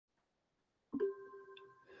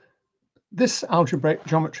This algebraic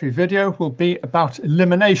geometry video will be about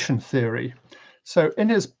elimination theory. So in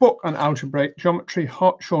his book on algebraic geometry,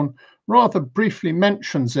 Hartshorne rather briefly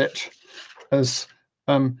mentions it as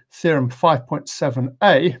theorem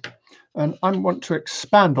 5.7a, and I want to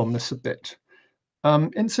expand on this a bit.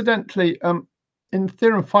 Incidentally, in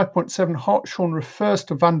theorem 5.7, Hartshorne refers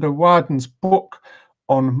to van der Waarden's book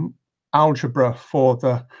on algebra for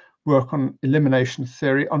the work on elimination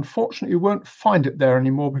theory. Unfortunately, you won't find it there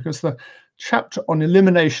anymore because the chapter on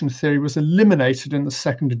elimination theory was eliminated in the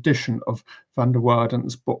second edition of van der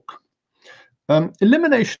Waarden's book.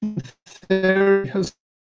 Elimination theory has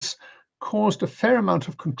caused a fair amount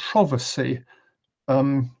of controversy.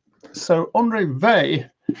 So Andre Weil,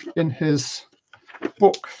 in his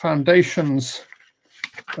book Foundations,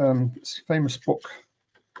 his famous book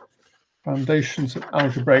Foundations of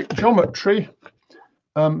Algebraic Geometry,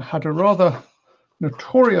 had a rather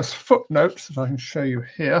notorious footnote that I can show you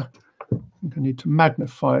here. I think I need to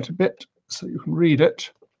magnify it a bit so you can read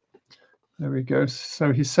it. There we go.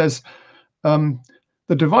 So he says,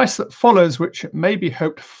 the device that follows, which it may be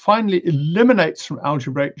hoped finally eliminates from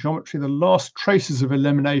algebraic geometry the last traces of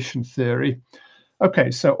elimination theory.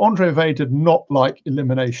 Okay, so Andre Weil did not like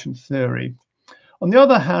elimination theory. On the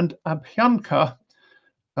other hand, Abhyankar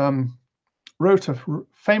wrote a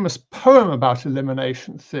famous poem about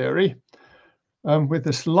elimination theory with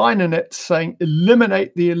this line in it saying,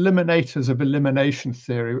 eliminate the eliminators of elimination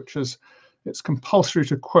theory, which is, it's compulsory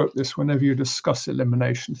to quote this whenever you discuss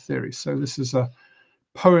elimination theory. So this is a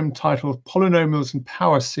poem titled Polynomials and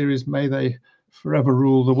Power Series, May They Forever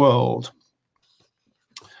Rule the World.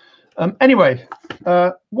 Anyway,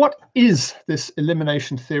 what is this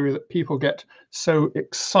elimination theory that people get so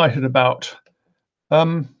excited about?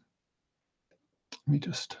 Let me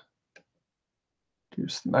just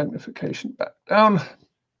reduce the magnification back down.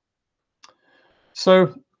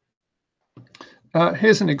 So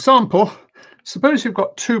here's an example. Suppose you've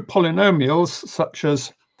got two polynomials such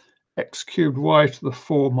as x cubed y to the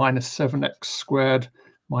 4 minus 7x squared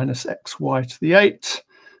minus xy to the 8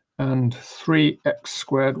 and 3x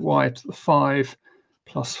squared y to the 5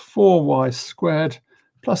 plus 4y squared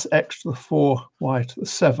plus x to the 4 y to the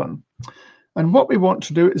 7. And what we want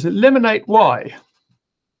to do is eliminate y.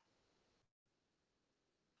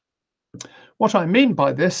 What I mean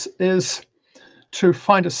by this is to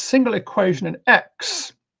find a single equation in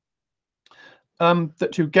x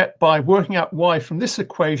that you get by working out y from this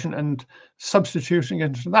equation and substituting it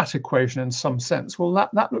into that equation in some sense. Well,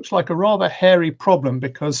 that looks like a rather hairy problem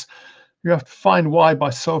because you have to find y by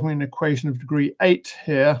solving an equation of degree 8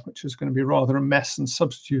 here, which is going to be rather a mess, and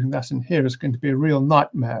substituting that in here is going to be a real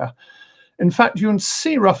nightmare. In fact, you can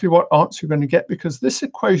see roughly what answer you're going to get because this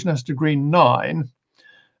equation has degree 9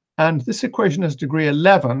 and this equation has degree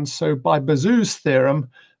 11. So by Bezout's theorem,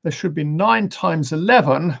 there should be 9 times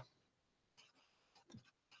 11,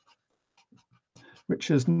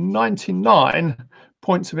 which is 99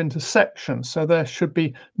 points of intersection. So there should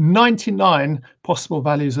be 99 possible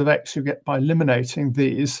values of x you get by eliminating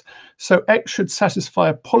these. So x should satisfy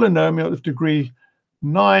a polynomial of degree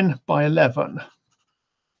 9 by 11.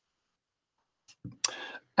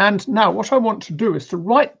 And now what I want to do is to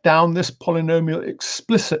write down this polynomial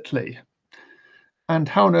explicitly. And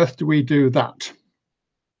how on earth do we do that?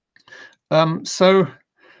 Let's look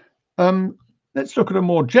at a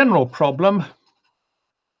more general problem.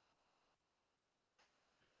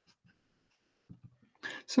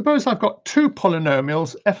 Suppose I've got two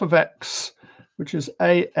polynomials, f of x, which is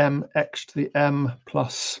am x to the m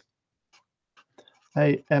plus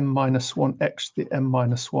am minus 1 x to the m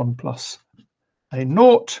minus 1 plus a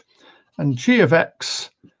naught, and g of x,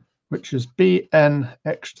 which is bn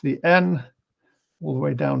x to the n, all the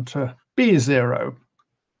way down to b0.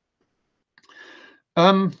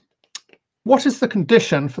 What is the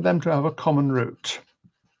condition for them to have a common root?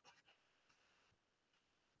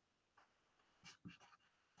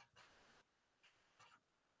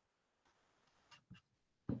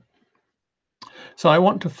 So I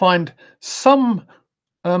want to find some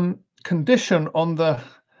condition on the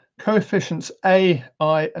coefficients a,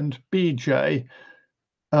 I, and bj,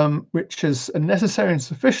 which is a necessary and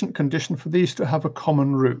sufficient condition for these to have a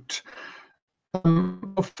common root.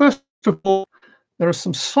 Well, first of all, there are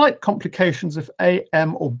some slight complications if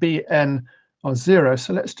am or bn are 0.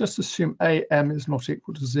 So let's just assume am is not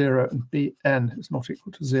equal to 0 and bn is not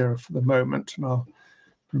equal to 0 for the moment, and I'll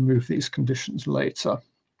remove these conditions later.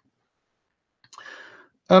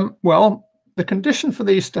 Well, the condition for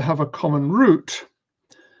these to have a common root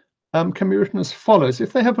can be written as follows.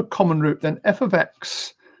 If they have a common root, then f of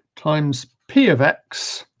x times p of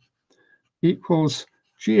x equals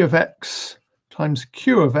g of x times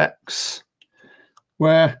q of x,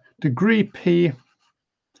 where degree p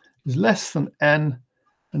is less than n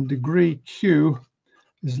and degree q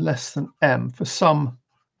is less than m for some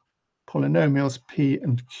polynomials p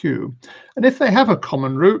and q. And if they have a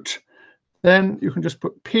common root, then you can just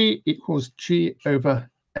put p equals g over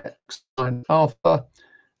x minus alpha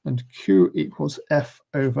and q equals f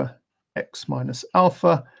over x minus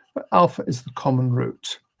alpha, where alpha is the common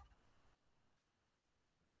root.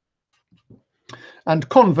 And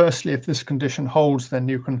conversely, if this condition holds, then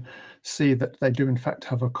you can see that they do in fact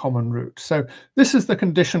have a common root. So this is the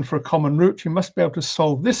condition for a common root. You must be able to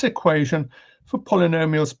solve this equation for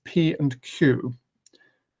polynomials p and q.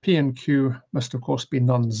 P and q must of course be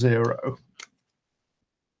non-zero.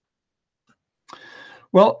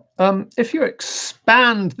 Well, if you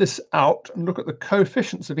expand this out and look at the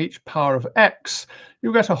coefficients of each power of x,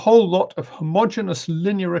 you get a whole lot of homogeneous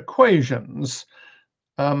linear equations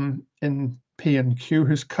in P and Q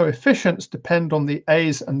whose coefficients depend on the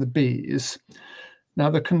a's and the b's.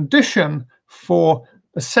 Now, the condition for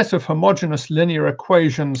a set of homogeneous linear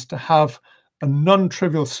equations to have a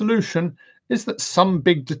non-trivial solution is that some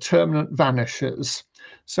big determinant vanishes.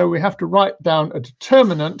 So we have to write down a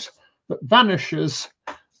determinant that vanishes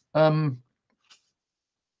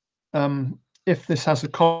if this has a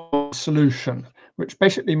common solution, which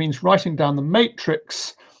basically means writing down the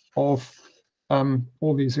matrix of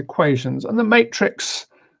all these equations. And the matrix,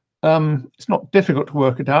 it's not difficult to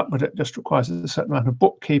work it out, but it just requires a certain amount of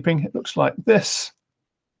bookkeeping. It looks like this.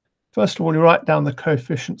 First of all, you write down the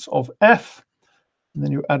coefficients of f, and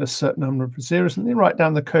then you add a certain number of zeros, and then you write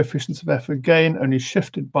down the coefficients of f again, only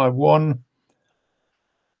shifted by 1, and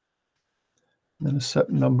then a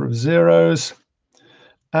certain number of zeros.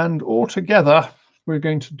 And altogether, we're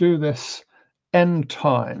going to do this n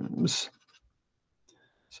times.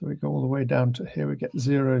 So we go all the way down to here, we get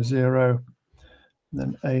 0, 0, and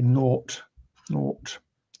then a0, 0,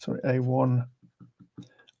 sorry, a1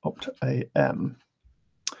 up to am.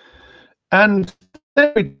 And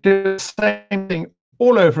then we do the same thing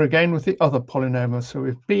all over again with the other polynomials. So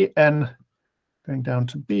with bn going down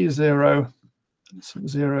to b0, some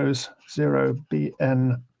zeros, 0,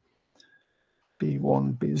 bn,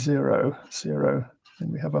 b1, b0, 0.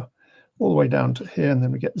 Then we have all the way down to here, and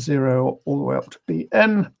then we get 0 all the way up to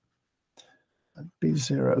bn, and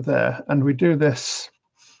b0 there. And we do this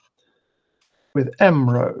with m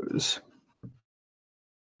rows.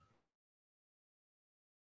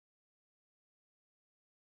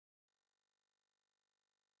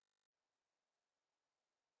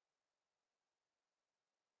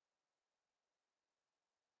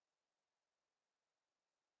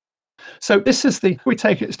 So this is we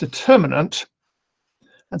take its determinant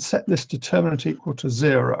and set this determinant equal to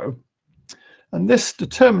 0. And this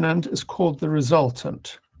determinant is called the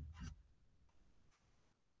resultant.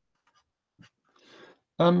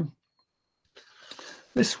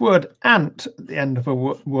 This word ant at the end of a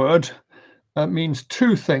word means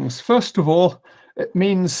two things. First of all, it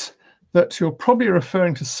means that you're probably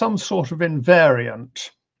referring to some sort of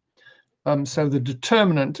invariant. So the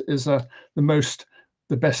determinant is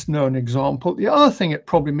the best known example. The other thing it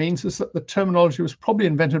probably means is that the terminology was probably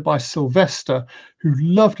invented by Sylvester, who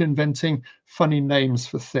loved inventing funny names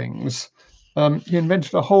for things. He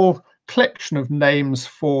invented a whole collection of names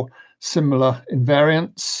for similar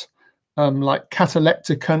invariants, like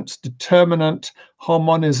catalecticant, determinant,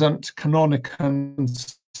 harmonizant, canonicant,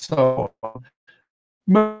 and so on.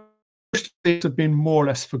 Most of these have been more or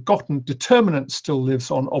less forgotten. Determinant still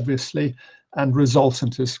lives on, obviously, and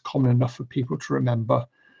resultant is common enough for people to remember.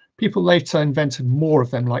 People later invented more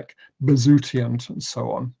of them, like bazootiant and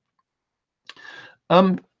so on.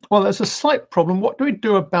 Well, there's a slight problem. What do we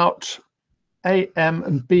do about am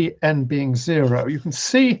and bn being 0? You can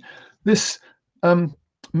see this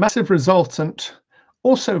massive resultant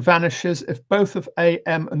also vanishes if both of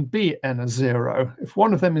am and bn are 0. If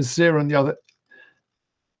one of them is 0 and the other...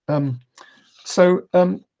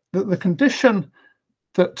 the condition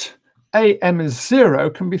that am is 0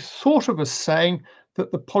 can be thought of as saying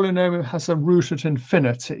that the polynomial has a root at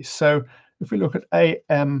infinity. So if we look at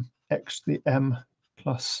am x to the m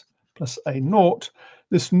plus a0,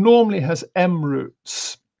 this normally has m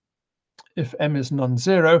roots if m is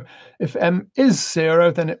non-zero. If m is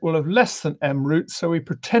 0, then it will have less than m roots, so we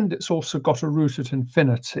pretend it's also got a root at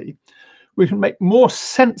infinity. We can make more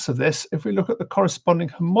sense of this if we look at the corresponding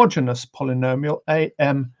homogeneous polynomial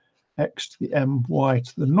am x to the m y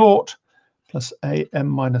to the 0 plus am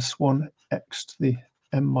minus 1 x to the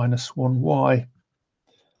m minus 1 y, and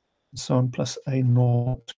so on, plus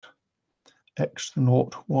a0 x to the 0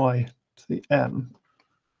 y to the m.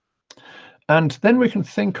 And then we can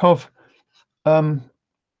think of a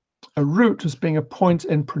root as being a point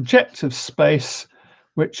in projective space,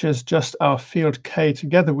 which is just our field K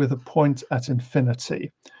together with a point at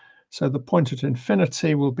infinity. So the point at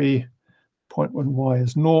infinity will be point when y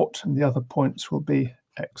is 0, and the other points will be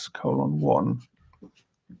x colon 1.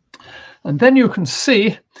 And then you can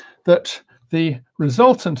see that the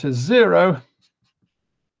resultant is 0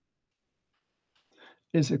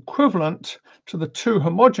 is equivalent to the two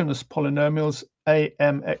homogeneous polynomials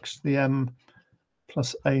am x to the m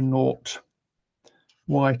plus a naught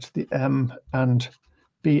y to the m and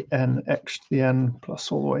bn x to the n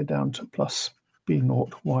plus all the way down to plus b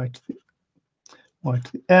naught y to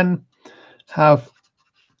the n have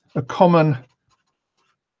a common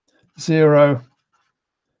 0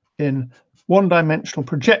 in one-dimensional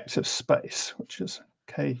projective space, which is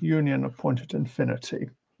K union of point at infinity.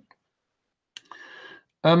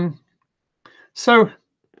 So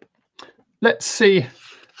let's see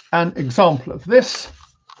an example of this.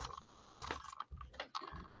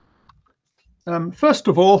 First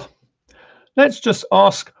of all, let's just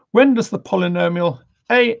ask, when does the polynomial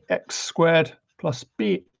ax squared plus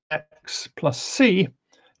bx plus c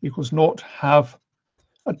equals 0 have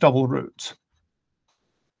a double root?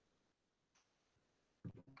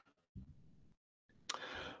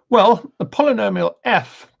 Well, the polynomial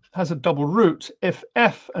f has a double root if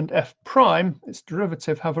f and f prime, its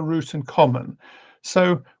derivative, have a root in common.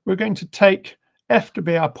 So we're going to take f to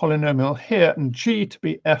be our polynomial here and g to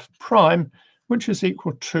be f prime, which is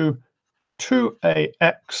equal to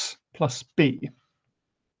 2ax plus b.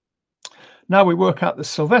 Now we work out the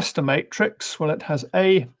Sylvester matrix. Well, it has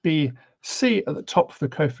a, b, c at the top of the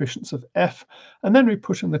coefficients of f, and then we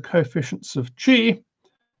put in the coefficients of g.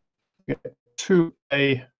 We get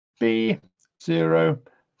 2a b, 0,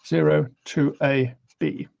 0,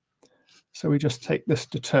 2ab. So we just take this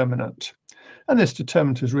determinant. And this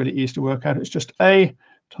determinant is really easy to work out. It's just a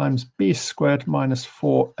times b squared minus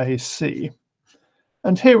 4ac.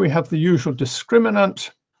 And here we have the usual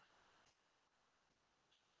discriminant.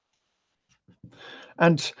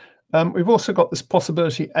 And we've also got this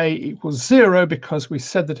possibility a equals 0, because we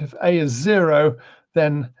said that if a is 0,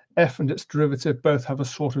 then f and its derivative both have a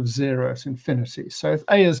sort of 0 at infinity. So if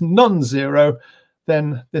a is non-zero,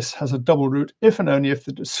 then this has a double root if and only if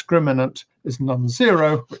the discriminant is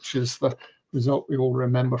non-zero, which is the result we all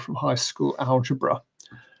remember from high school algebra.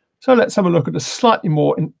 So let's have a look at a slightly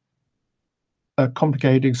more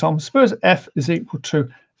complicated example. Suppose f is equal to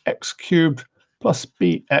x cubed plus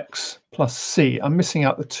bx plus c. I'm missing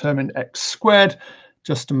out the term in x squared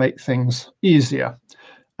just to make things easier.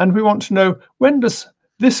 And we want to know, when does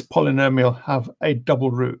this polynomial have a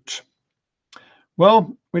double root?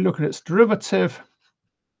 Well, we look at its derivative,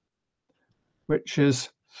 which is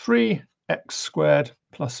 3x squared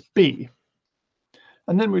plus b.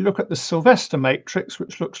 And then we look at the Sylvester matrix,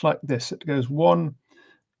 which looks like this. It goes 1,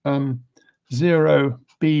 0,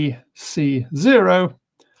 b, c, 0,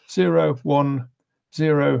 0, 1,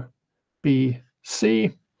 0, b,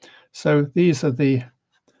 c. So these are the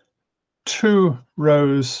two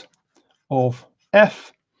rows of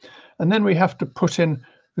f. And then we have to put in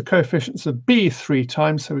the coefficients of b 3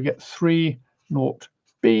 times. So we get 3, 0,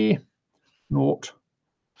 b, 0,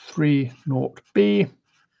 3, 0, b,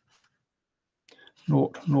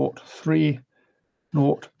 0, 0, 3,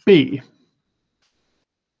 0, b.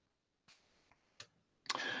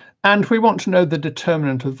 And we want to know the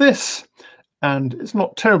determinant of this. And it's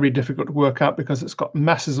not terribly difficult to work out because it's got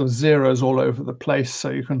masses of zeros all over the place.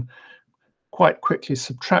 So you can quite quickly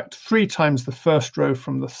subtract 3 times the first row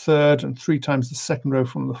from the third and 3 times the second row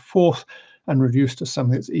from the fourth and reduce to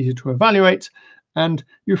something that's easy to evaluate. And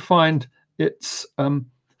you find it's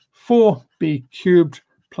 4b cubed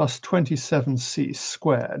plus 27c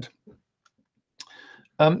squared.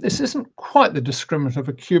 This isn't quite the discriminant of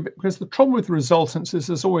a cubic, because the trouble with resultants is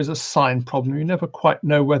there's always a sign problem. You never quite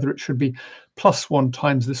know whether it should be plus 1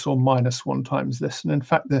 times this or minus 1 times this. And in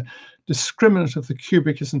fact, the discriminant of the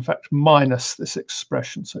cubic is in fact minus this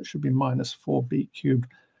expression. So it should be minus 4b cubed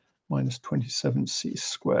minus 27c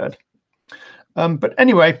squared. But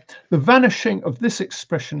anyway, the vanishing of this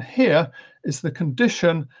expression here is the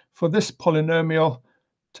condition for this polynomial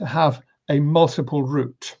to have a multiple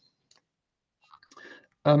root.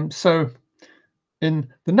 So in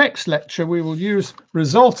the next lecture, we will use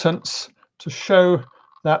resultants to show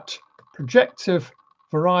that projective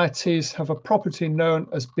varieties have a property known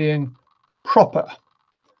as being proper,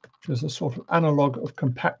 which is a sort of analog of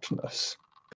compactness.